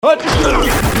Welcome to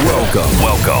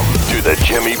the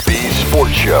Jimmy B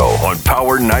Sports Show on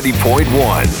Power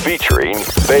 90.1, featuring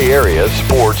Bay Area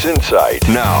sports insight.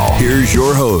 Now, here's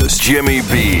your host, Jimmy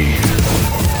B.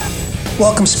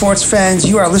 Welcome, sports fans.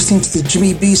 You are listening to the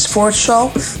Jimmy B Sports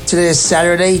Show. Today is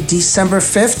Saturday, December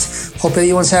 5th. Hope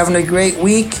everyone's having a great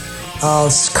week.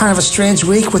 It's kind of a strange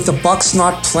week with the Bucks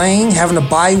not playing, having a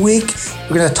bye week.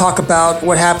 We're going to talk about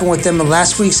what happened with them in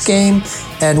last week's game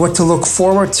and what to look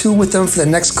forward to with them for the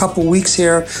next couple weeks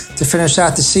here to finish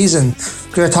out the season.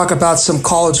 We're going to talk about some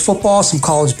college football, some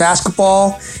college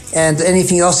basketball, and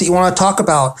anything else that you want to talk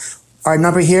about. Our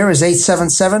number here is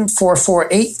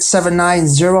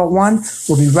 877-448-7901.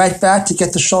 We'll be right back to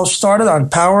get the show started on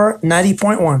Power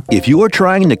 90.1. If you're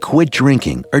trying to quit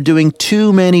drinking or doing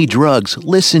too many drugs,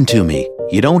 listen to me.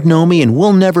 You don't know me and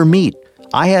we'll never meet.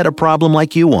 I had a problem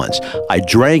like you once. I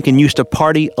drank and used to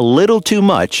party a little too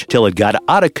much till it got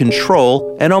out of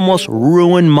control and almost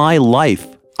ruined my life.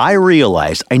 I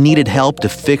realized I needed help to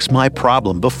fix my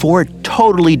problem before it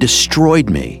totally destroyed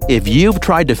me. If you've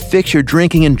tried to fix your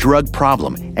drinking and drug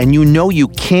problem and you know you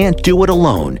can't do it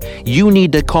alone, you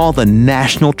need to call the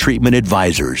National Treatment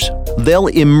Advisors. They'll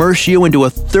immerse you into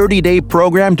a 30-day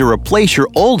program to replace your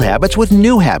old habits with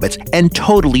new habits and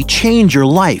totally change your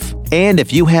life. And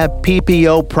if you have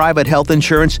PPO private health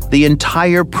insurance, the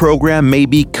entire program may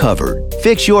be covered.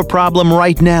 Fix your problem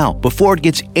right now before it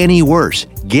gets any worse.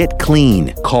 Get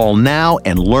clean. Call now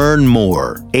and learn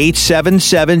more.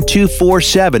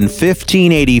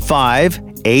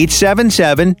 877-247-1585.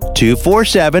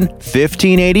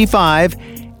 877-247-1585.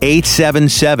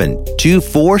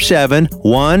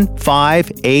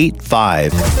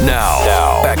 877-247-1585.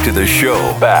 Now, back to the show.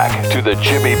 Back to the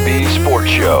Jimmy B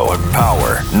Sports Show on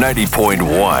Power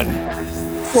 90.1.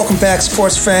 Welcome back,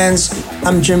 sports fans.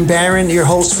 I'm Jim Barron, your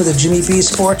host for the Jimmy B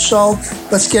Sports Show.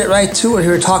 Let's get right to it.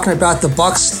 We're talking about the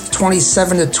Bucks'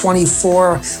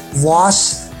 27-24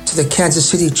 loss to the Kansas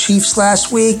City Chiefs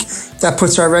last week. That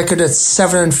puts our record at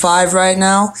 7-5 right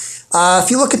now.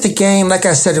 If you look at the game, like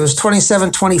I said, it was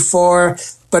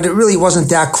 27-24, but it really wasn't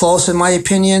that close in my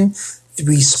opinion.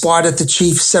 We spotted the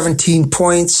Chiefs 17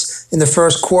 points in the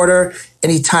first quarter.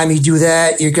 Anytime you do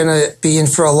that, you're going to be in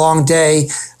for a long day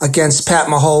against Pat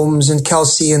Mahomes and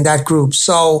Kelsey and that group.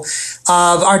 So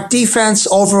our defense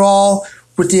overall,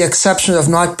 with the exception of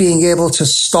not being able to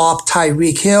stop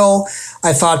Tyreek Hill,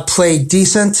 I thought played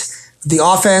decent. The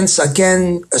offense,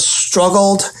 again,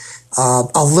 struggled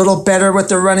a little better with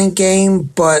the running game,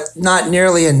 but not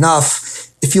nearly enough.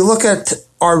 If you look at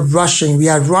our rushing, we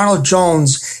had Ronald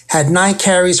Jones had 9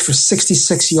 carries for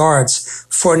 66 yards.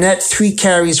 Fournette, 3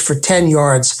 carries for 10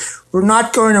 yards. We're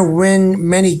not going to win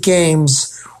many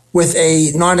games with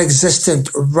a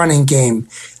non-existent running game.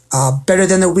 Better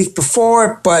than the week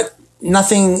before, but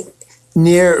nothing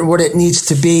near what it needs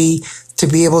to be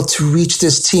able to reach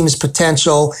this team's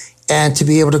potential and to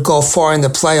be able to go far in the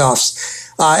playoffs.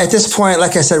 At this point,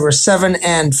 like I said, we're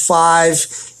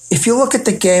 7-5. If you look at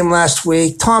the game last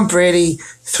week, Tom Brady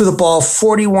threw the ball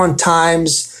 41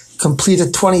 times,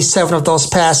 completed 27 of those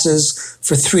passes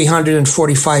for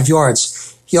 345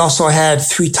 yards. He also had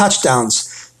 3 touchdowns.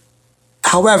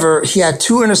 However, he had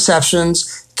 2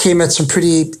 interceptions, came at some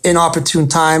pretty inopportune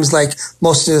times like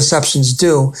most interceptions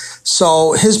do.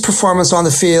 So his performance on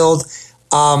the field,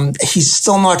 he's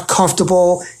still not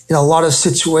comfortable in a lot of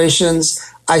situations.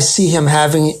 I see him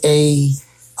having a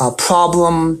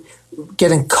problem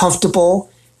getting comfortable,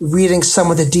 reading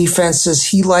some of the defenses.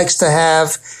 He likes to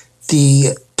have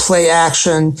the play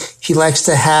action. He likes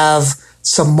to have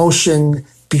some motion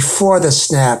before the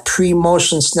snap,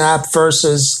 pre-motion snap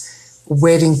versus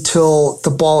waiting till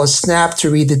the ball is snapped to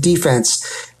read the defense.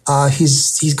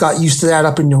 He's got used to that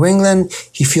up in New England.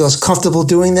 He feels comfortable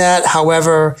doing that.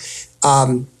 However,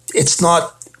 it's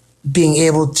not being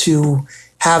able to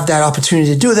have that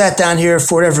opportunity to do that down here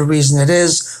for whatever reason it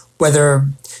is, whether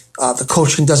the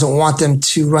coaching doesn't want them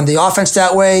to run the offense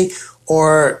that way,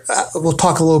 or we'll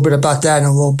talk a little bit about that in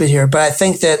a little bit here. But I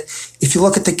think that if you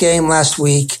look at the game last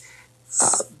week,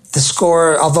 the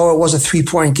score, although it was a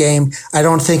 3-point game, I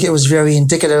don't think it was very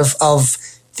indicative of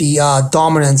the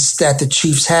dominance that the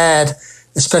Chiefs had,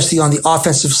 especially on the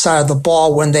offensive side of the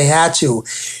ball when they had to.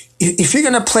 If you're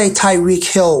going to play Tyreek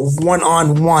Hill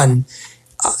one-on-one,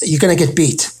 you're going to get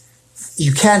beat.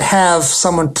 You can't have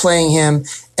someone playing him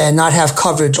and not have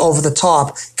coverage over the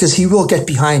top because he will get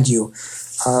behind you.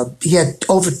 He had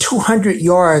over 200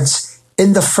 yards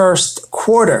in the first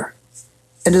quarter.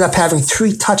 Ended up having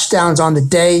 3 touchdowns on the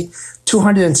day,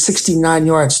 269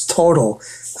 yards total.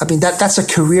 I mean, that's a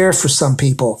career for some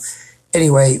people.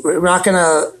 Anyway, we're not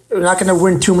gonna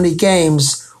win too many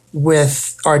games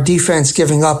with our defense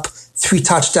giving up 3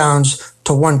 touchdowns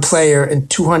to one player and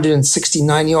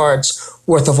 269 yards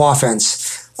worth of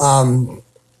offense. And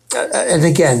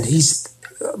again,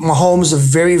 Mahomes is a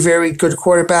very, very good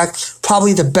quarterback,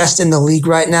 probably the best in the league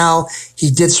right now. He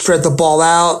did spread the ball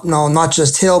out. No, not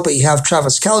just Hill, but you have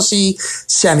Travis Kelce,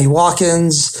 Sammy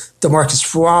Watkins,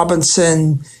 Demarcus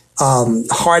Robinson,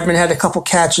 Hardman had a couple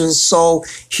catches. So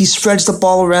he spreads the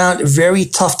ball around, very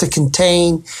tough to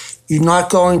contain. You're not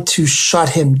going to shut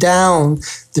him down.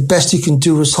 The best you can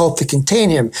do is hope to contain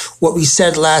him. What we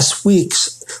said last week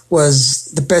was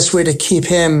the best way to keep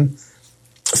him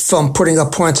from putting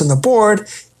up points on the board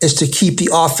is to keep the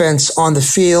offense on the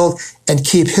field and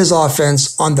keep his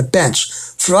offense on the bench.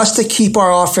 For us to keep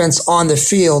our offense on the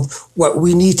field, what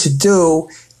we need to do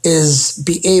is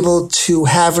be able to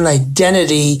have an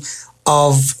identity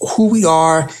of who we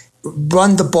are,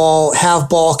 run the ball, have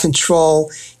ball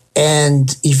control,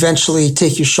 and eventually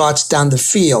take your shots down the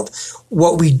field.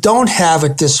 What we don't have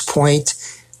at this point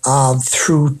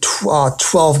through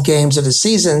 12 games of the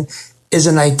season is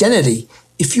an identity.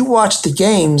 If you watch the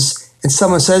games and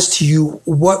someone says to you,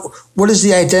 what is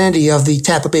the identity of the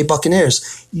Tampa Bay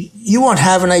Buccaneers? You won't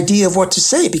have an idea of what to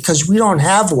say because we don't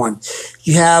have one.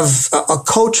 You have a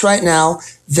coach right now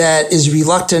that is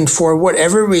reluctant for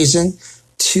whatever reason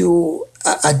to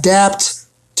adapt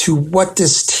to what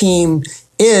this team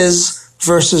is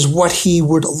versus what he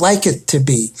would like it to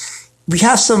be. We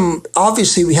have some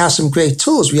great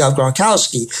tools. We have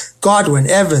Gronkowski, Godwin,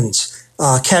 Evans,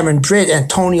 Cameron Britt,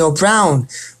 Antonio Brown,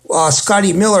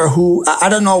 Scotty Miller, who I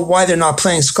don't know why they're not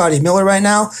playing Scotty Miller right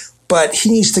now, but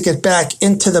he needs to get back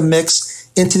into the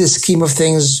mix, into the scheme of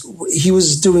things. He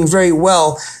was doing very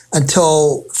well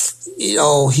until,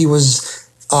 he was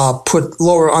put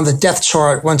lower on the depth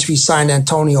chart once we signed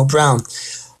Antonio Brown,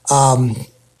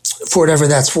 for whatever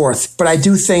that's worth. But I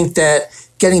do think that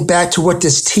getting back to what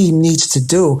this team needs to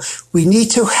do, we need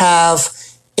to have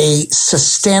a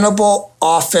sustainable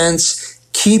offense,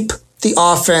 keep the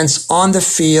offense on the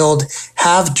field,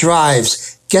 have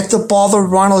drives, get the ball to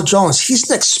Ronald Jones. He's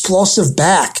an explosive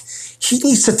back. He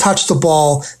needs to touch the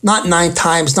ball not 9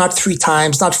 times, not 3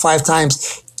 times, not 5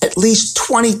 times, at least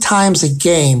 20 times a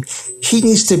game. He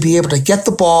needs to be able to get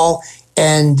the ball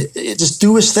and just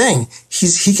do his thing.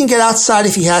 He can get outside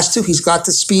if he has to. He's got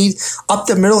the speed. Up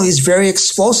the middle, he's very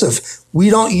explosive. We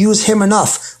don't use him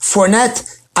enough.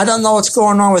 Fournette, I don't know what's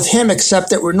going on with him except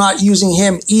that we're not using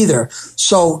him either.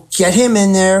 So get him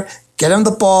in there, get him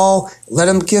the ball, let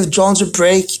him give Jones a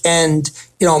break and,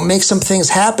 make some things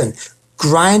happen.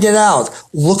 Grind it out.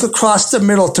 Look across the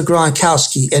middle to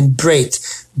Gronkowski and Brait.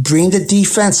 Bring the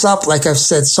defense up, like I've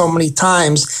said so many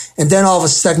times, and then all of a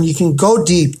sudden you can go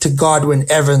deep to Godwin,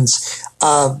 Evans.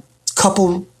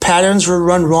 Couple patterns were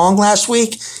run wrong last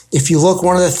week. If you look,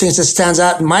 one of the things that stands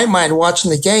out in my mind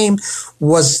watching the game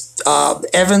was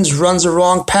Evans runs a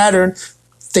wrong pattern.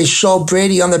 They show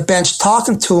Brady on the bench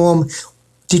talking to him.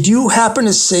 Did you happen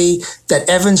to see that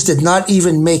Evans did not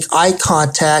even make eye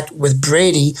contact with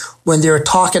Brady when they were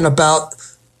talking about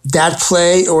that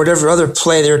play or whatever other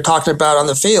play they were talking about on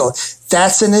the field?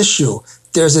 That's an issue.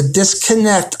 There's a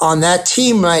disconnect on that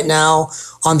team right now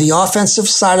on the offensive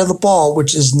side of the ball,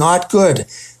 which is not good.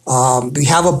 We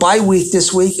have a bye week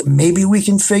this week. Maybe we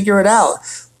can figure it out.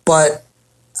 But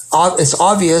it's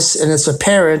obvious and it's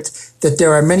apparent that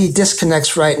there are many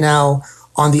disconnects right now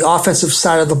on the offensive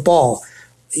side of the ball.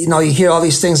 You hear all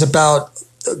these things about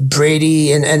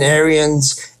Brady and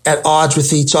Arians at odds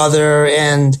with each other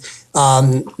and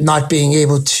not being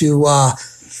able to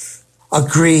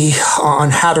agree on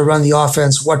how to run the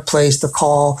offense, what plays to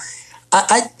call.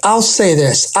 I'll say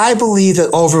this. I believe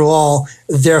that overall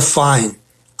they're fine.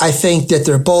 I think that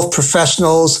they're both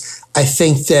professionals. I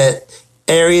think that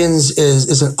Arians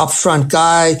is an upfront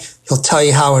guy. He'll tell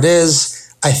you how it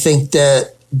is. I think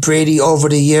that Brady over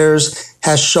the years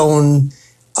has shown,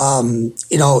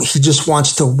 he just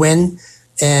wants to win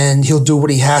and he'll do what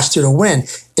he has to win.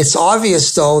 It's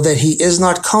obvious, though, that he is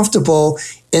not comfortable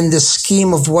in the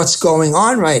scheme of what's going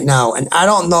on right now. And I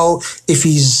don't know if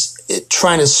he's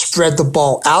trying to spread the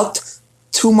ball out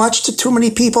too much to too many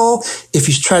people, if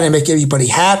he's trying to make everybody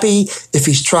happy, if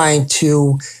he's trying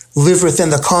to live within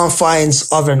the confines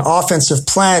of an offensive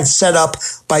plan set up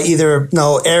by either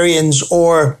Arians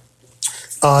or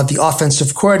the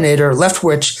offensive coordinator,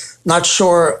 Leftwich. Not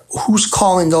sure who's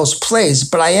calling those plays,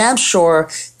 but I am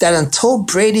sure that until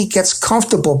Brady gets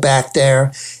comfortable back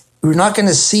there, we're not going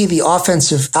to see the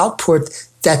offensive output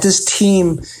that this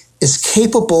team is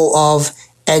capable of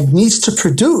and needs to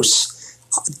produce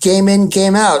game in,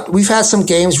 game out. We've had some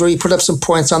games where we put up some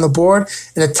points on the board,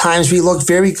 and at times we look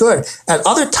very good. At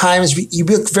other times, you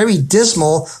look very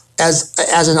dismal as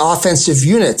an offensive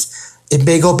unit. It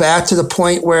may go back to the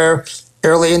point where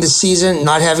early in the season,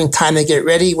 not having time to get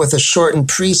ready with a shortened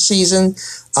preseason,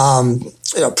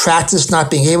 practice not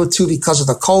being able to because of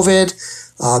the COVID.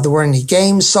 There weren't any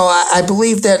games. So I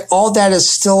believe that all that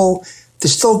is they're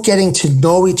still getting to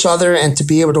know each other and to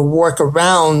be able to work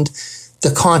around the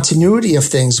continuity of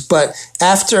things. But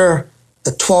after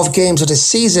the 12 games of the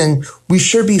season, we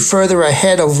should be further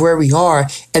ahead of where we are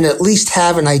and at least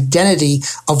have an identity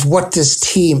of what this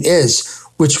team is,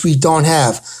 which we don't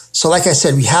have. So like I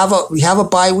said, we have a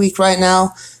bye week right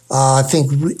now. I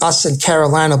think us and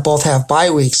Carolina both have bye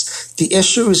weeks. The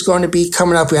issue is going to be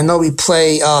coming up. I know we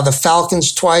play the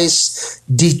Falcons twice,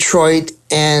 Detroit,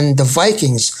 and the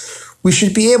Vikings. We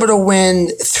should be able to win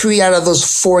 3 out of those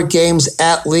 4 games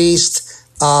at least,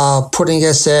 putting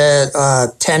us at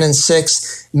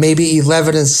 10-6, maybe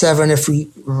 11-7 if we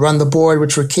run the board,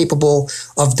 which we're capable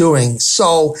of doing.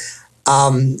 So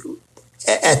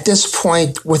at this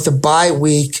point with the bye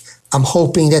week, I'm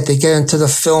hoping that they get into the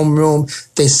film room,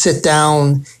 they sit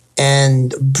down,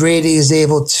 and Brady is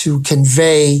able to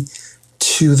convey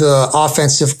to the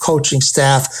offensive coaching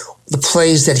staff the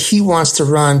plays that he wants to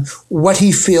run, what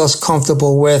he feels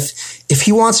comfortable with. If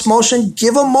he wants motion,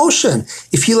 give him motion.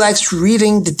 If he likes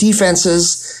reading the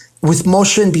defenses with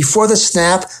motion before the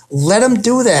snap, let him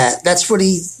do that. That's what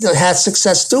he had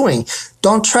success doing.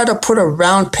 Don't try to put a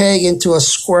round peg into a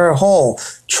square hole.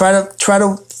 Try to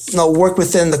work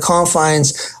within the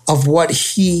confines of what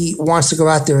he wants to go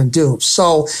out there and do.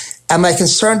 So am I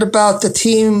concerned about the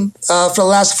team for the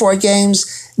last 4 games?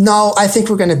 No, I think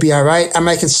we're going to be all right. Am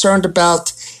I concerned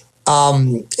about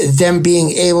them being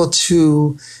able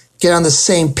to get on the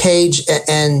same page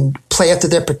and play up to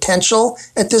their potential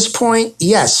at this point?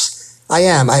 Yes, I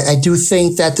am. I do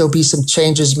think that there'll be some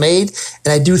changes made.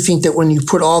 And I do think that when you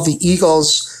put all the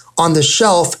egos on the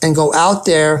shelf and go out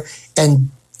there, and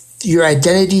your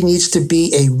identity needs to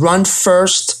be a run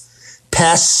first,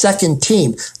 pass second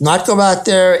team, not go out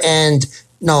there and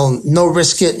no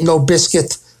risk it, no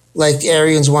biscuit like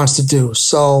Arians wants to do.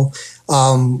 So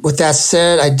with that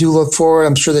said, I do look forward.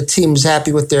 I'm sure the team is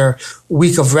happy with their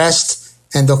week of rest,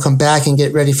 and they'll come back and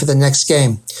get ready for the next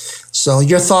game. So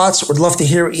your thoughts, would love to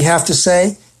hear what you have to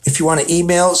say. If you want to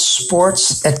email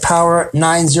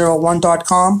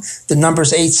sports@power901.com, the number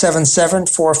is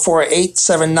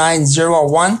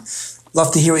 877-448-7901.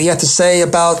 Love to hear what you have to say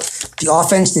about the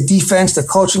offense, the defense, the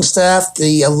coaching staff,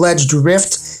 the alleged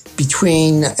rift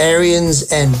between Arians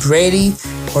and Brady,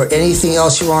 or anything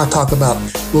else you want to talk about.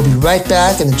 We'll be right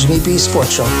back in the Jimmy B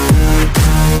Sports Show.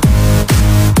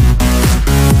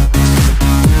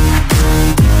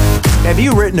 Have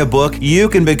you written a book? You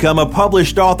can become a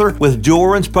published author with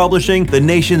Dorrance Publishing, the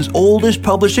nation's oldest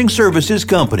publishing services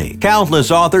company.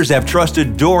 Countless authors have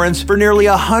trusted Dorrance for nearly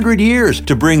 100 years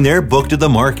to bring their book to the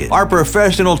market. Our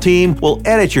professional team will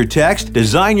edit your text,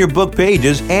 design your book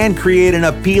pages, and create an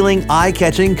appealing,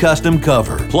 eye-catching custom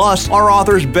cover. Plus, our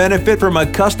authors benefit from a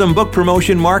custom book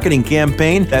promotion marketing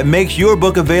campaign that makes your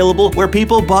book available where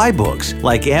people buy books,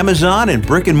 like Amazon and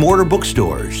brick-and-mortar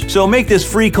bookstores. So make this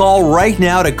free call right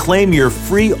now to claim your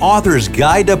free author's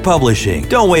guide to publishing.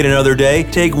 Don't wait another day.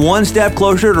 Take one step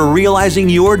closer to realizing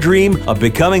your dream of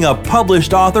becoming a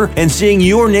published author and seeing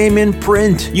your name in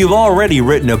print. You've already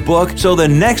written a book, so the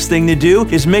next thing to do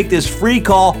is make this free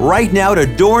call right now to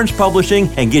Dorrance Publishing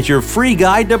and get your free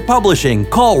guide to publishing.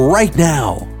 Call right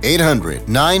now.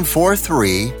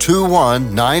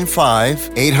 800-943-2195.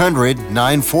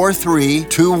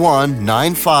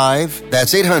 800-943-2195.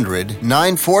 That's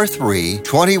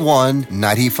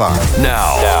 800-943-2195.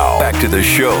 Now, back to the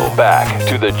show. Back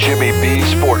to the Jimmy B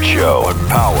Sports Show on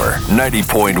Power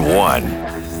 90.1.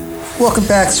 Welcome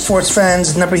back, sports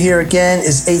fans. The number here again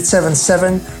is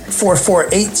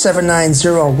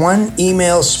 877-448-7901.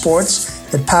 Email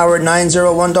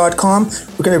sports@power901.com.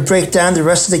 We're going to break down the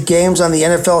rest of the games on the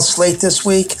NFL slate this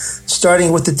week,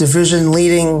 starting with the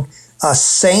division-leading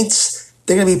Saints.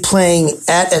 They're going to be playing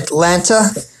at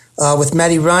Atlanta with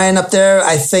Matty Ryan up there.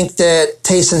 I think that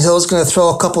Taysom Hill is going to throw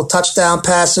a couple touchdown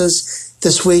passes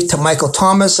this week to Michael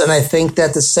Thomas, and I think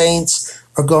that the Saints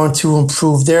are going to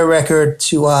improve their record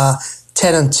to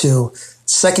 10-2.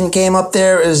 Second game up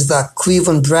there is the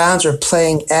Cleveland Browns are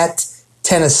playing at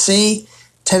Tennessee.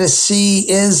 Tennessee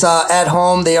is at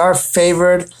home. They are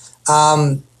favored.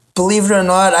 Believe it or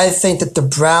not, I think that the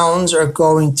Browns are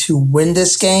going to win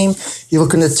this game. You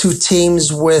look at the two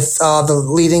teams with the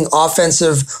leading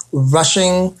offensive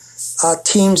rushing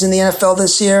teams in the NFL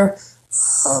this year.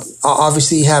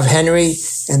 Obviously, you have Henry,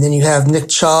 and then you have Nick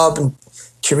Chubb and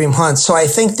Kareem Hunt. So I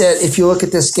think that if you look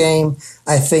at this game,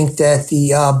 I think that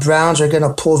the Browns are going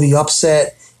to pull the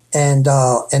upset and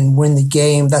win the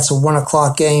game. That's a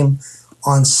 1:00 game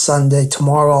on Sunday,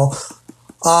 tomorrow.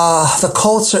 The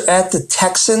Colts are at the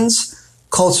Texans.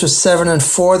 Colts are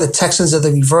 7-4. The Texans are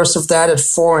the reverse of that at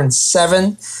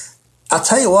 4-7. I'll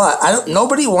tell you what,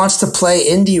 nobody wants to play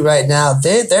Indy right now.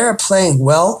 They're playing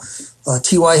well.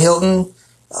 T.Y. Hilton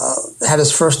had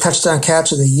his first touchdown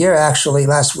catch of the year, actually,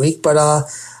 last week. But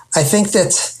I think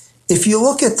that if you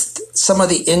look at some of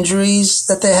the injuries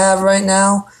that they have right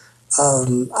now,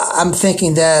 I'm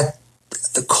thinking that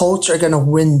the Colts are going to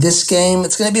win this game.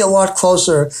 It's going to be a lot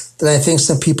closer than I think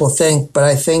some people think, but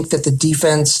I think that the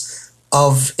defense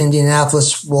of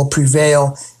Indianapolis will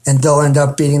prevail, and they'll end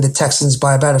up beating the Texans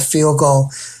by about a field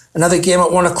goal. Another game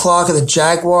at 1 o'clock are the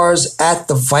Jaguars at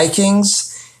the Vikings.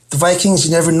 The Vikings,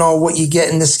 you never know what you get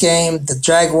in this game. The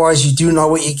Jaguars, you do know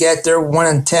what you get. They're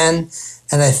 1-10,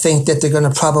 and I think that they're going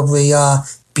to probably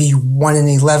be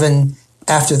 1-11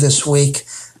 after this week.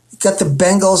 You got the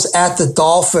Bengals at the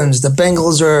Dolphins. The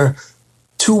Bengals are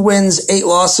 2 wins, 8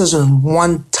 losses, and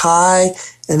 1 tie,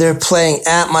 and they're playing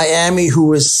at Miami,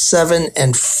 who is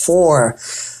 7-4.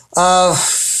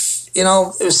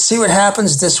 See what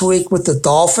happens this week with the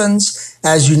Dolphins.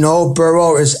 As you know,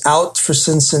 Burrow is out for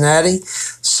Cincinnati.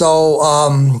 So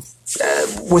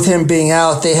with him being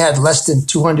out, they had less than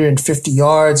 250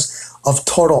 yards of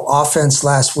total offense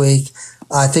last week.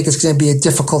 I think it's going to be a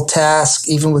difficult task,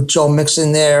 even with Joe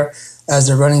Mixon there as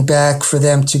the running back, for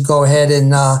them to go ahead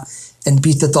and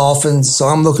beat the Dolphins. So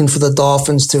I'm looking for the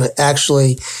Dolphins to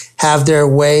actually have their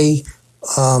way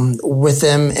with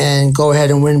them and go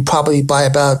ahead and win, probably by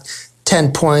about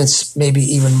 10 points, maybe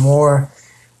even more.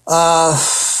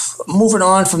 Moving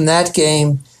on from that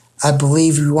game, I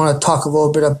believe we want to talk a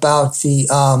little bit about the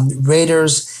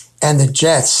Raiders and the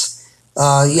Jets.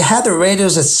 You had the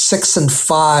Raiders at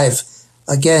 6-5.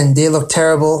 Again, they look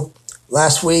terrible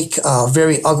last week.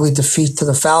 Very ugly defeat to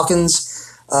the Falcons.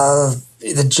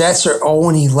 The Jets are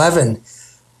 0-11.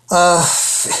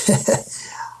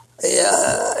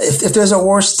 If there's a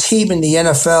worse team in the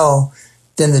NFL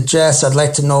than the Jets, I'd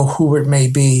like to know who it may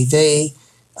be. They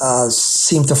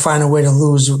seem to find a way to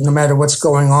lose no matter what's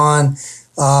going on.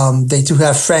 They do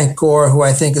have Frank Gore, who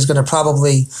I think is going to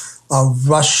probably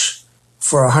rush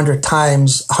for 100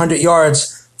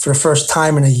 yards for the first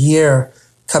time in a year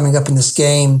coming up in this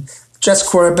game. Jets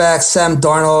quarterback Sam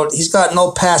Darnold, he's got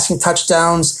no passing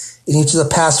touchdowns in each of the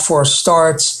past 4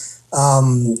 starts. So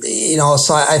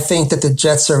I think that the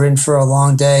Jets are in for a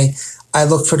long day. I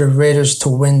look for the Raiders to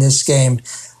win this game.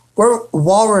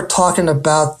 While we're talking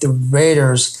about the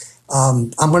Raiders,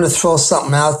 I'm going to throw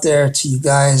something out there to you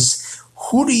guys.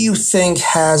 Who do you think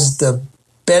has the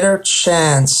better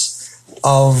chance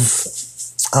of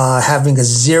having a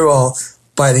 0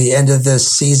 by the end of this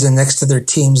season next to their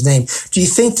team's name? Do you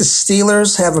think the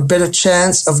Steelers have a better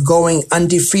chance of going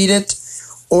undefeated,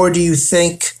 or do you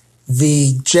think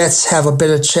the Jets have a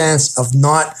better chance of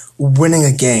not winning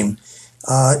a game?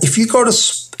 If you go to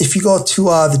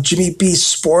the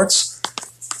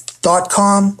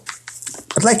JimmyBSports.com,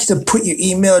 I'd like you to put your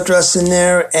email address in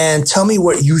there and tell me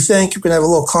what you think. We're going to have a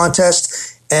little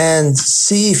contest and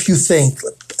see if you think.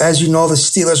 As you know, the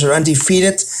Steelers are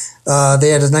undefeated. They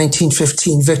had a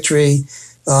 19-15 victory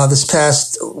this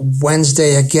past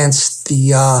Wednesday against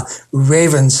the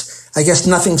Ravens. I guess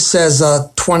nothing says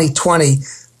 2020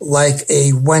 like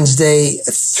a Wednesday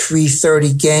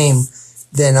 3:30 game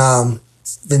than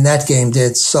that game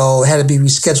did. So it had to be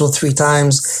rescheduled 3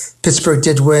 times. Pittsburgh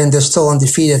did win. They're still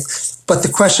undefeated. But the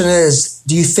question is,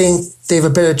 do you think they have a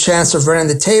better chance of running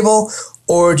the table,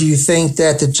 or do you think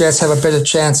that the Jets have a better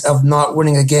chance of not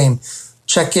winning a game?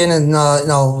 Check in and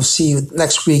we'll see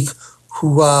next week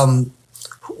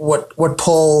what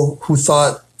poll who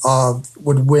thought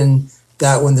would win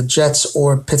that one, the Jets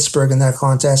or Pittsburgh in that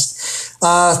contest.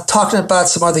 Talking about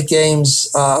some other games,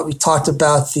 we talked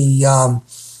about the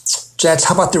Jets.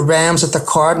 How about the Rams at the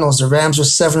Cardinals? The Rams are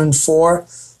 7-4.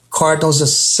 Cardinals are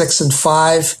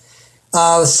 6-5.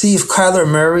 Let's see if Kyler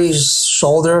Murray's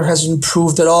shoulder has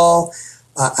improved at all.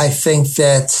 I think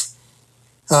that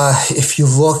if you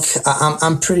look,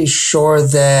 I'm pretty sure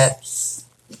that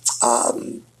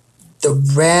the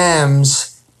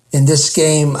Rams in this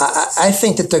game, I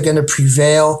think that they're going to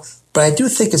prevail, but I do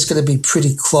think it's going to be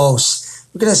pretty close.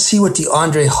 We're going to see what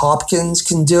DeAndre Hopkins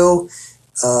can do.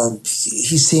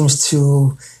 He seems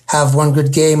to have one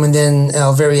good game and then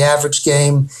a very average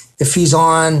game. If he's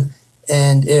on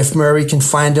and if Murray can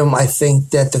find him, I think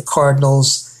that the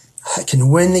Cardinals can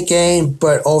win the game.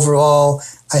 But overall,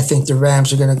 I think the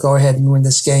Rams are going to go ahead and win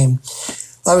this game.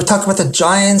 We talked about the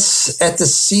Giants at the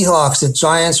Seahawks. The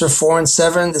Giants are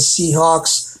 4-7. The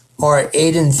Seahawks are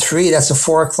 8-3. That's a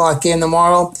 4 o'clock game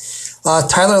tomorrow.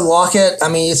 Tyler Lockett, I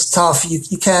mean, it's tough.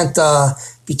 You can't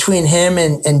between him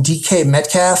and DK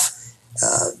Metcalf,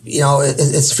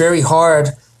 it's very hard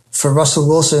for Russell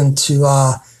Wilson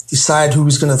to decide who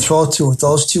he's going to throw to with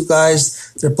those two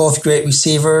guys. They're both great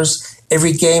receivers.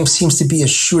 Every game seems to be a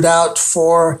shootout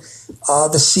for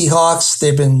the Seahawks.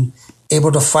 They've been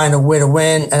able to find a way to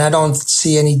win, and I don't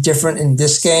see any different in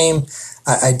this game.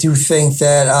 I do think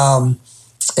that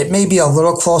it may be a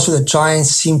little closer. The Giants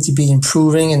seem to be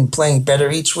improving and playing better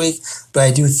each week, but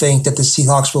I do think that the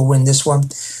Seahawks will win this one.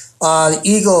 The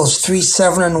Eagles,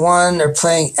 3-7-1, are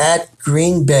playing at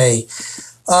Green Bay.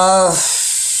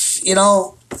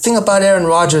 Thing about Aaron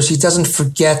Rodgers, he doesn't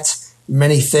forget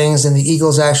many things, and the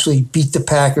Eagles actually beat the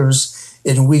Packers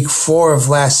in week 4 of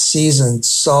last season.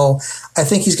 So I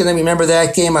think he's going to remember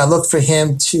that game. I look for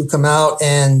him to come out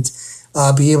and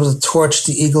be able to torch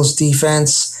the Eagles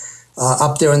defense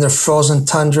up there in the frozen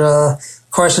tundra.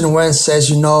 Carson Wentz, as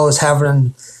you know, is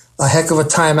having a heck of a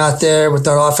time out there with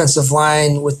that offensive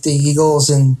line with the Eagles,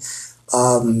 and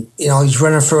he's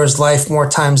running for his life more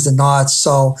times than not.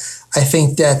 So I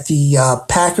think that the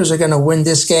Packers are going to win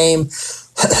this game.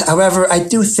 However, I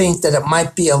do think that it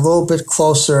might be a little bit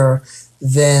closer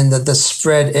than the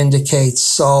spread indicates.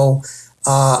 So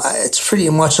it's pretty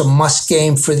much a must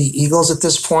game for the Eagles at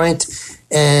this point.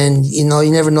 And, you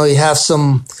never know. You have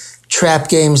some trap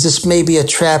games. This may be a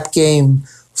trap game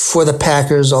for the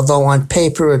Packers, although on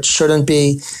paper it shouldn't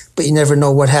be, but you never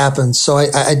know what happens. So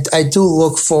I do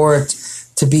look for it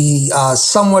to be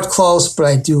somewhat close, but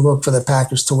I do look for the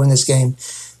Packers to win this game.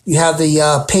 You have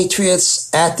the Patriots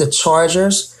at the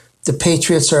Chargers. The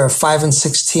Patriots are a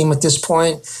 5-6 team at this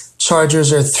point.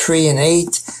 Chargers are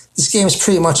 3-8. This game is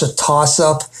pretty much a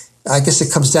toss-up. I guess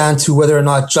it comes down to whether or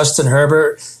not Justin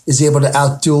Herbert is able to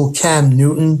outduel Cam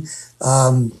Newton.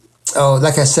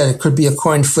 Like I said, it could be a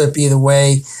coin flip either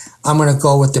way. I'm going to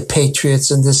go with the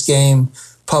Patriots in this game,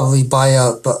 probably by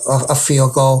a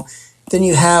field goal. Then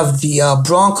you have the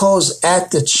Broncos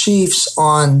at the Chiefs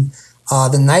on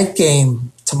the night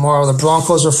game tomorrow. The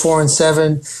Broncos are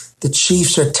 4-7. The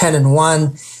Chiefs are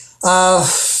 10-1.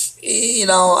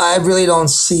 I really don't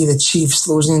see the Chiefs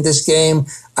losing this game.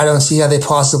 I don't see how they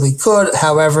possibly could.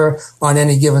 However, on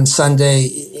any given Sunday,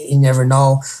 you never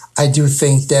know. I do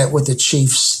think that with the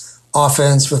Chiefs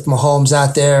offense, with Mahomes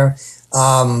out there,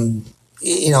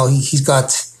 he's got,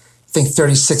 I think,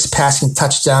 36 passing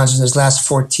touchdowns in his last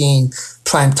 14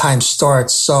 primetime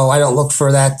starts. So I don't look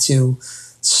for that to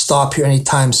stop here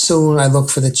anytime soon. I look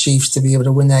for the Chiefs to be able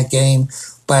to win that game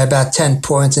by about 10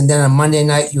 points. And then on Monday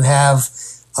night, you have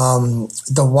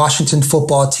the Washington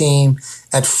football team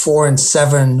at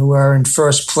 4-7, who are in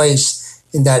first place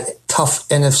in that tough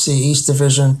NFC East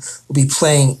division, will be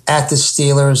playing at the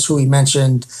Steelers, who we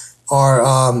mentioned are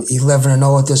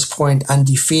 11-0 at this point,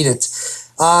 undefeated.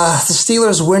 The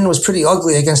Steelers' win was pretty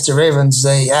ugly against the Ravens.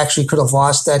 They actually could have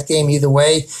lost that game either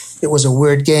way. It was a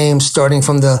weird game starting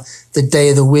from the day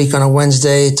of the week on a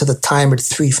Wednesday to the time at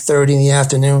 3:30 in the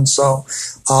afternoon. So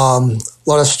a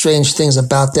lot of strange things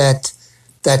about that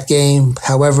game.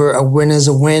 However, a win is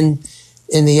a win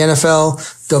in the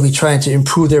NFL. They'll be trying to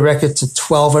improve their record to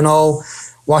 12-0.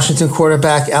 Washington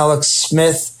quarterback Alex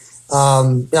Smith,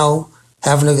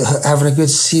 having a good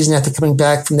season after coming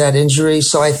back from that injury.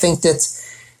 So I think that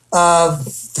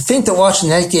the thing to watch in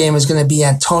that game is going to be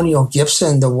Antonio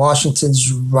Gibson, the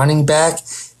Washington's running back.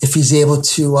 If he's able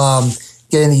to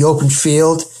get in the open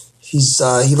field, he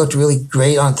looked really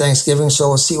great on Thanksgiving. So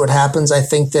we'll see what happens. I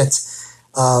think that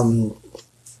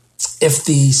if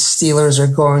the Steelers are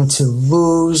going to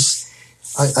lose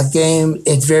a game,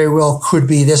 it very well could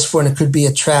be this one. It could be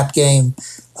a trap game.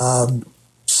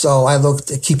 So I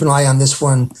keep an eye on this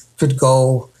one. Could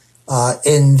go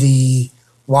in the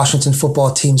Washington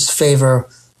football team's favor,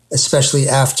 especially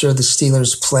after the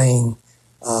Steelers playing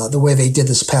the way they did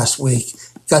this past week.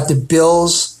 Got the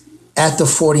Bills at the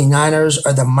 49ers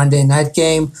are the Monday night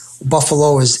game.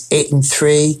 Buffalo is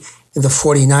 8-3, and the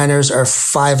 49ers are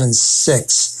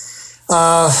 5-6.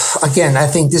 Again, I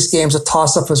think this game's a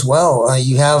toss-up as well.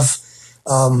 You have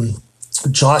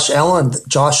Josh Allen,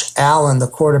 the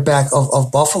quarterback of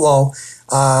Buffalo.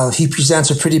 He presents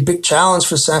a pretty big challenge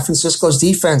for San Francisco's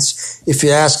defense, if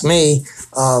you ask me.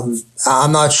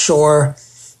 I'm not sure.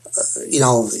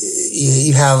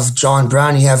 You have John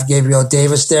Brown, you have Gabriel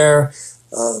Davis there,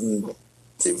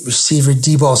 receiver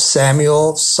Deebo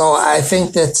Samuel. So I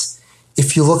think that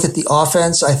if you look at the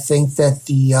offense, I think that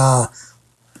the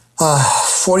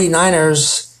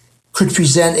 49ers could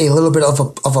present a little bit of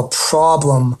a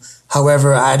problem.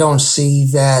 However, I don't see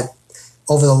that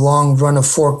over the long run of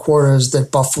 4 quarters that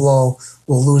Buffalo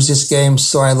will lose this game.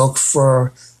 So I look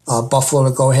for Buffalo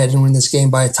to go ahead and win this game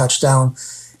by a touchdown.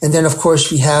 And then, of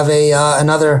course, we have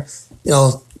another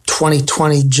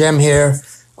 2020 gem here.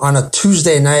 On a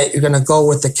Tuesday night, you're going to go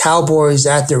with the Cowboys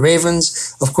at the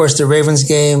Ravens. Of course, the Ravens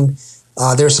game,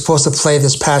 they were supposed to play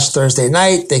this past Thursday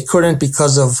night. They couldn't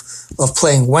because of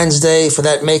playing Wednesday for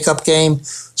that makeup game.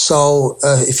 So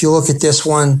if you look at this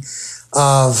one,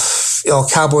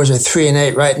 Cowboys are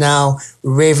 3-8 right now.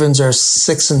 Ravens are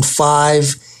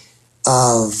 6-5.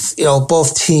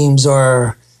 Both teams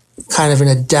are kind of in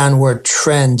a downward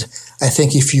trend. I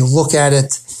think if you look at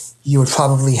it, you would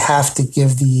probably have to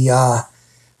give the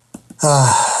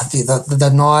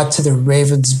nod to the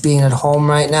Ravens being at home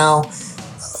right now.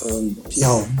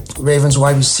 Ravens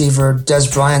wide receiver Des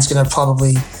Bryant's going to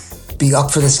probably be up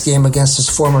for this game against his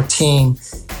former team.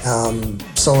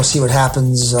 So we'll see what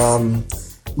happens.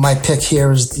 My pick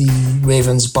here is the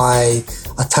Ravens by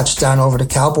a touchdown over the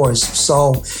Cowboys.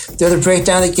 So they're the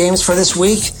breakdown of the games for this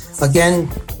week. Again,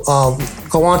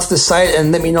 go onto the site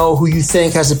and let me know who you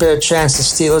think has a better chance. The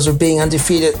Steelers are being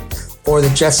undefeated or the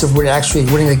Jets of actually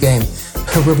winning the game.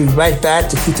 We'll be right back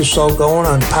to keep the show going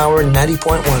on Power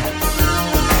 90.1.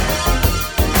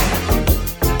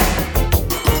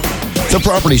 The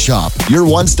Property Shop, your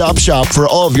one-stop shop for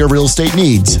all of your real estate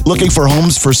needs. Looking for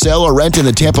homes for sale or rent in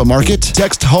the Tampa market?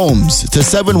 Text HOMES to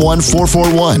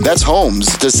 71441. That's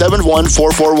HOMES to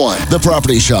 71441. The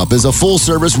Property Shop is a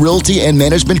full-service realty and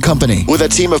management company with a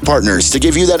team of partners to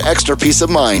give you that extra peace of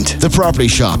mind. The Property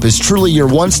Shop is truly your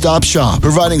one-stop shop,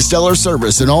 providing stellar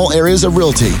service in all areas of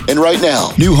realty. And right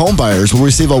now, new home buyers will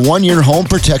receive a 1-year home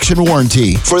protection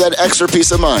warranty for that extra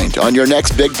peace of mind on your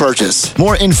next big purchase.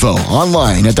 More info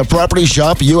online at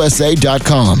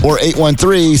thepropertyshopUSA.com or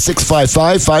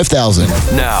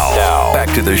 813-655-5000. Now,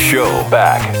 back to the show.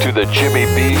 Back to the Jimmy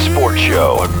B Sports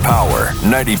Show on Power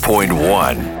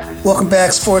 90.1. Welcome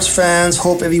back, sports fans.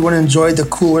 Hope everyone enjoyed the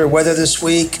cooler weather this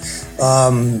week.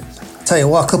 Tell you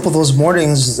what, a couple of those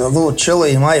mornings, a little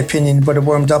chilly in my opinion, but it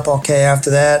warmed up okay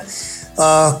after that.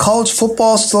 College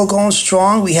football still going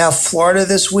strong. We have Florida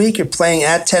this week. You're playing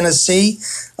at Tennessee.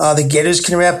 The Gators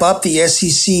can wrap up the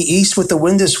SEC East with the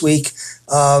win this week.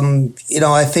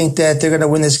 I think that they're going to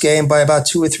win this game by about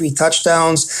 2 or 3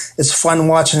 touchdowns. It's fun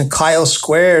watching Kyle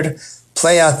Squared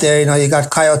play out there. You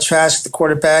got Kyle Trask, the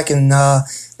quarterback, and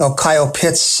Kyle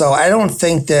Pitts. So I don't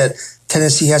think that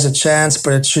Tennessee has a chance,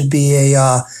 but it should be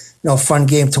a fun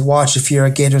game to watch if you're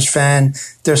a Gators fan.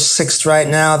 They're 6th right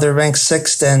now. They're ranked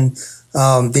 6th, and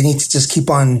they need to just keep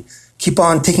on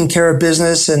taking care of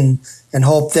business and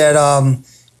hope that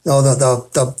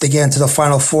they get into the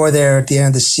Final Four there at the end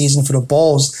of the season for the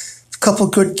Bulls. A couple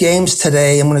of good games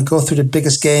today. I'm going to go through the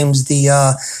biggest games.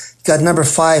 Got number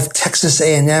 5 Texas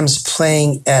A&M's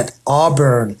playing at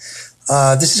Auburn.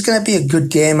 This is going to be a good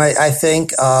game. I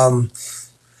think. I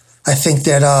think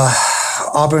that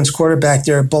Auburn's quarterback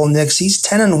there, Bo Nix, he's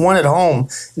 10-1 at home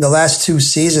in the last 2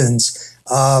 seasons.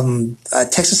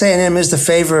 Texas A&M is the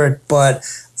favorite, but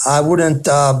I wouldn't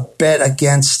bet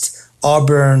against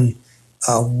Auburn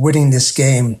winning this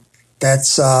game.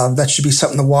 That should be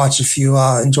something to watch if you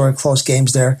enjoy close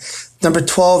games there. Number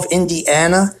 12,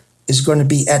 Indiana is going to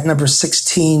be at number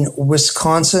 16,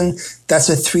 Wisconsin. That's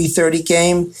a 3:30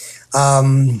 game.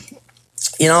 I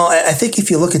think if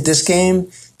you look at this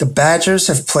game, the Badgers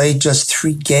have played just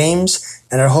 3 games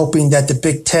and are hoping that the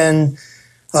Big Ten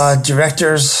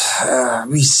directors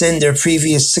rescind their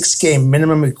previous 6-game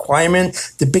minimum requirement.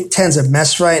 The Big Ten's a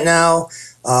mess right now.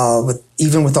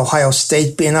 Even with Ohio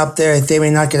State being up there, they may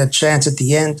not get a chance at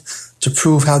the end to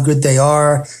prove how good they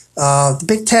are. The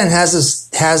Big Ten has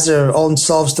their own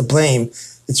selves to blame.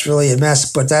 It's really a mess,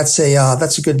 but that's a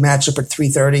good matchup at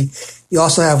 3:30. You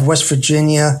also have West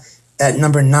Virginia at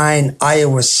number 9,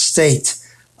 Iowa State.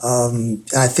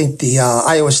 I think the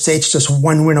Iowa State's just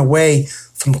 1 win away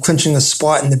from clinching a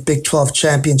spot in the Big 12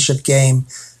 championship game,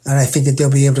 and I think that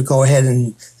they'll be able to go ahead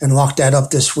and lock that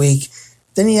up this week.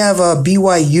 Then you have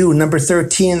BYU, number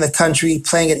 13 in the country,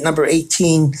 playing at number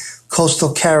 18,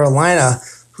 Coastal Carolina,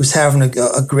 who's having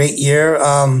a great year.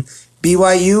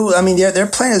 BYU, they're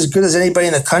playing as good as anybody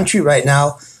in the country right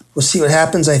now. We'll see what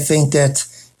happens. I think that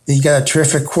you got a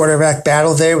terrific quarterback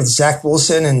battle there with Zach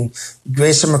Wilson and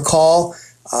Grayson McCall.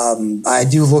 I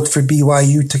do look for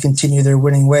BYU to continue their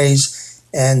winning ways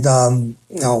and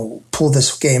pull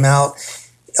this game out.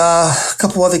 A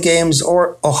couple other games,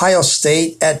 or Ohio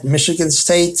State at Michigan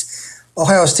State.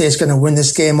 Ohio State is going to win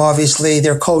this game, obviously.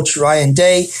 Their coach, Ryan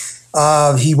Day,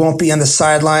 he won't be on the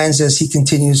sidelines as he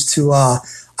continues to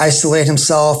isolate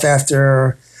himself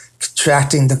after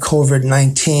contracting the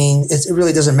COVID-19. It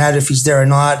really doesn't matter if he's there or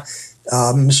not.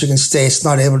 Michigan State's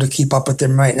not able to keep up with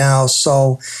them right now.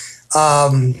 So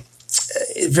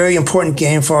very important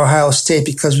game for Ohio State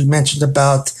because we mentioned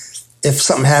about if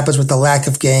something happens with the lack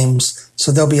of games.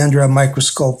 So they'll be under a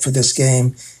microscope for this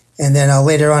game. And then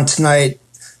later on tonight,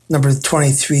 number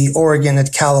 23, Oregon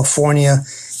at California.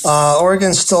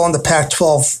 Oregon's still on the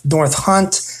Pac-12 North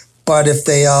hunt, but if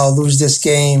they lose this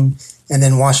game and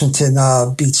then Washington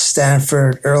beats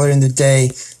Stanford earlier in the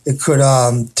day, it could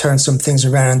turn some things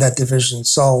around in that division.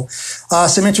 So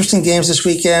some interesting games this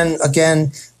weekend.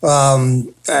 Again,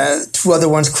 two other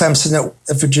ones, Clemson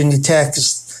at Virginia Tech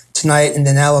tonight, and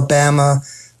then Alabama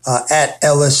at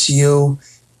LSU.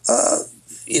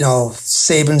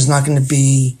 Saban's not going to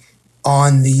be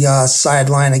on the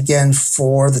sideline again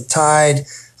for the Tide,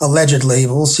 allegedly.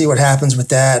 But we'll see what happens with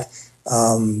that.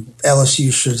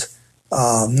 LSU should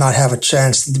not have a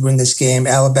chance to win this game.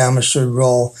 Alabama should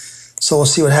roll. So we'll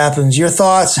see what happens. Your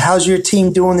thoughts? How's your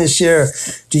team doing this year?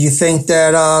 Do you think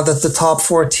that that the top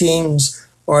four teams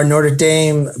are Notre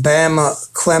Dame, Bama,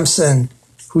 Clemson?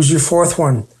 Who's your fourth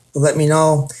one? Let me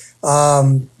know.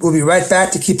 We'll be right back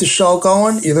to keep the show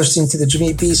going. You're listening to the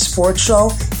Jimmy B Sports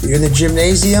Show. You're in the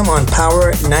Jimnasium on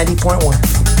Power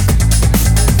 90.1.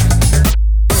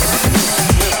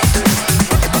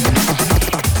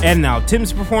 And now,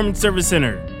 Tim's Performance Service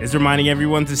Center is reminding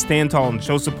everyone to stand tall and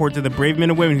show support to the brave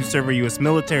men and women who serve our U.S.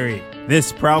 military.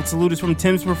 This proud salute is from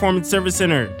Tim's Performance Service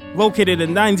Center, located at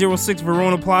 906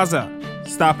 Verona Plaza.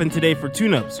 Stop in today for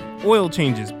tune-ups, oil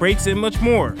changes, brakes, and much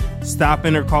more. Stop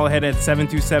in or call ahead at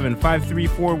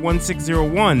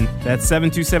 727-534-1601. That's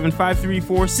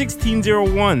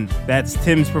 727-534-1601. That's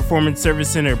Tim's Performance Service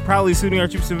Center, proudly saluting our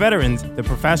troops and veterans, the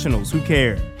professionals who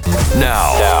care.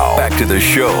 Now, back to the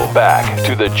show. Back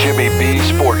to the Jimmy B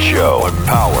Sports Show on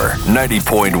Power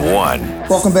 90.1.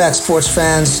 Welcome back, sports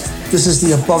fans. This is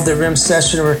the Above the Rim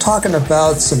session. We're talking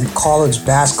about some college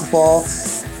basketball.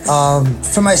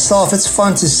 For myself, it's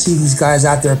fun to see these guys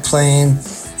out there playing.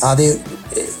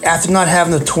 After not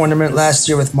having the tournament last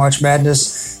year with March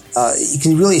Madness, you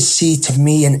can really see, to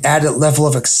me, an added level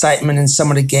of excitement in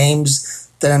some of the games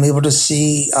that I'm able to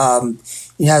see.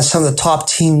 You have some of the top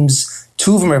teams.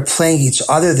 Two of them are playing each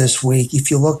other this week. If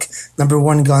you look, number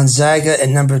 1 Gonzaga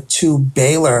and number 2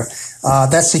 Baylor.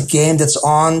 That's a game that's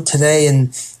on today,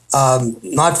 and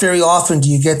not very often do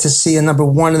you get to see a number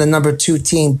 1 and a number 2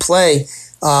 team play.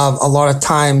 A lot of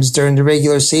times during the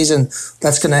regular season.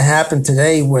 That's going to happen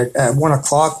today at 1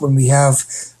 o'clock when we have,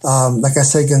 like I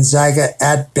said, Gonzaga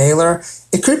at Baylor.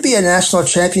 It could be a national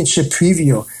championship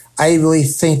preview. I really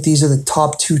think these are the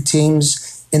top 2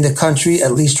 teams in the country,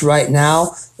 at least right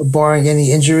now, barring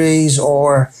any injuries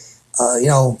or,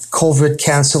 COVID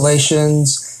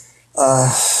cancellations.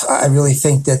 I really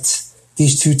think that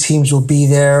these 2 teams will be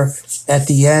there at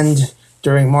the end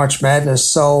during March Madness.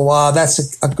 So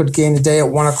that's a good game today at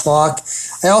 1 o'clock.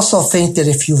 I also think that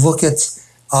if you look at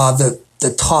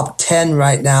the top 10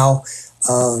 right now,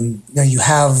 you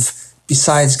have,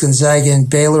 besides Gonzaga and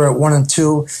Baylor at 1 and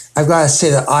 2, I've got to say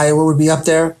that Iowa would be up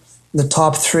there in the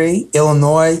top 3,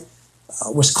 Illinois,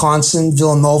 Wisconsin,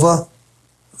 Villanova,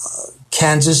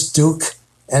 Kansas, Duke,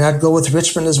 and I'd go with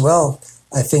Richmond as well.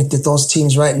 I think that those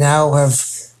teams right now are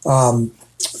on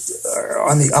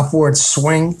the upward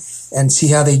swing, and see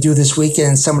how they do this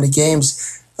weekend in some of the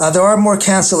games. There are more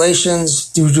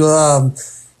cancellations due to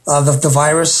the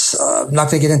virus. I'm not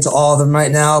going to get into all of them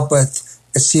right now, but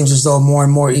it seems as though more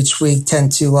and more each week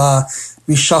tend to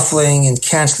be shuffling and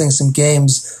canceling some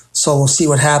games. So we'll see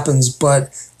what happens.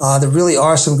 But there really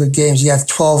are some good games. You have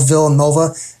 12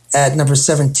 Villanova at number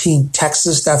 17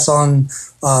 Texas. That's on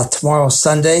tomorrow,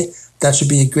 Sunday. That should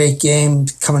be a great game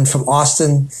coming from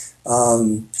Austin.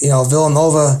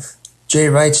 Villanova, Jay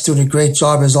Wright's doing a great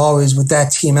job as always with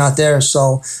that team out there.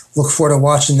 So look forward to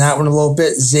watching that one a little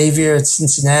bit. Xavier at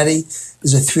Cincinnati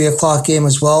is a 3 o'clock game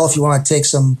as well if you want to take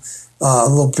a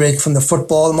little break from the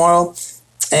football tomorrow.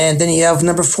 And then you have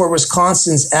number 4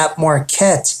 Wisconsin's at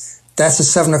Marquette. That's a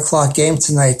 7 o'clock game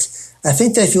tonight. I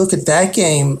think that if you look at that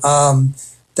game,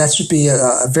 that should be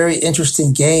a very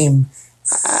interesting game.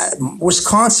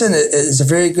 Wisconsin is a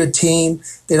very good team.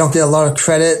 They don't get a lot of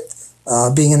credit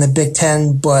being in the Big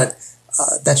Ten, but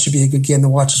that should be a good game to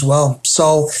watch as well.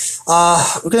 So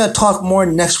we're going to talk more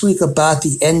next week about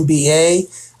the NBA.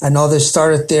 I know they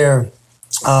started their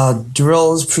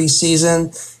drills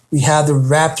preseason. We have the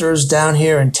Raptors down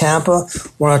here in Tampa.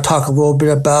 We want to talk a little bit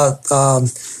about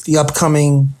the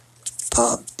upcoming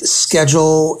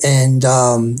schedule and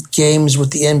games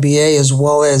with the NBA, as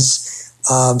well as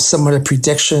some of the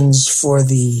predictions for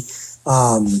the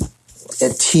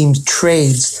team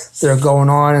trades that are going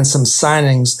on and some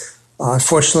signings.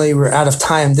 Unfortunately, we're out of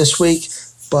time this week,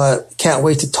 but can't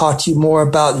wait to talk to you more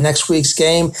about next week's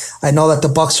game. I know that the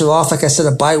Bucks are off, like I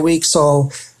said, a bye week,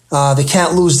 so they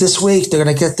can't lose this week. They're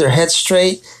going to get their heads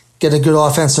straight get a good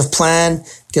offensive plan,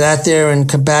 get out there and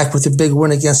come back with a big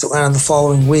win against Atlanta the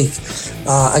following week.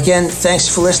 Again,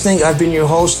 thanks for listening. I've been your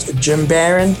host, Jim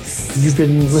Barron. You've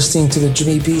been listening to the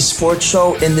Jimmy B Sports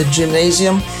Show in the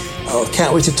Jimnasium.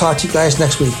 Can't wait to talk to you guys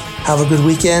next week. Have a good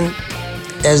weekend.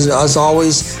 As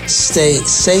always, stay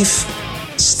safe,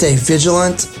 stay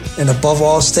vigilant, and above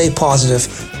all, stay positive.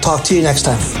 Talk to you next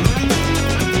time.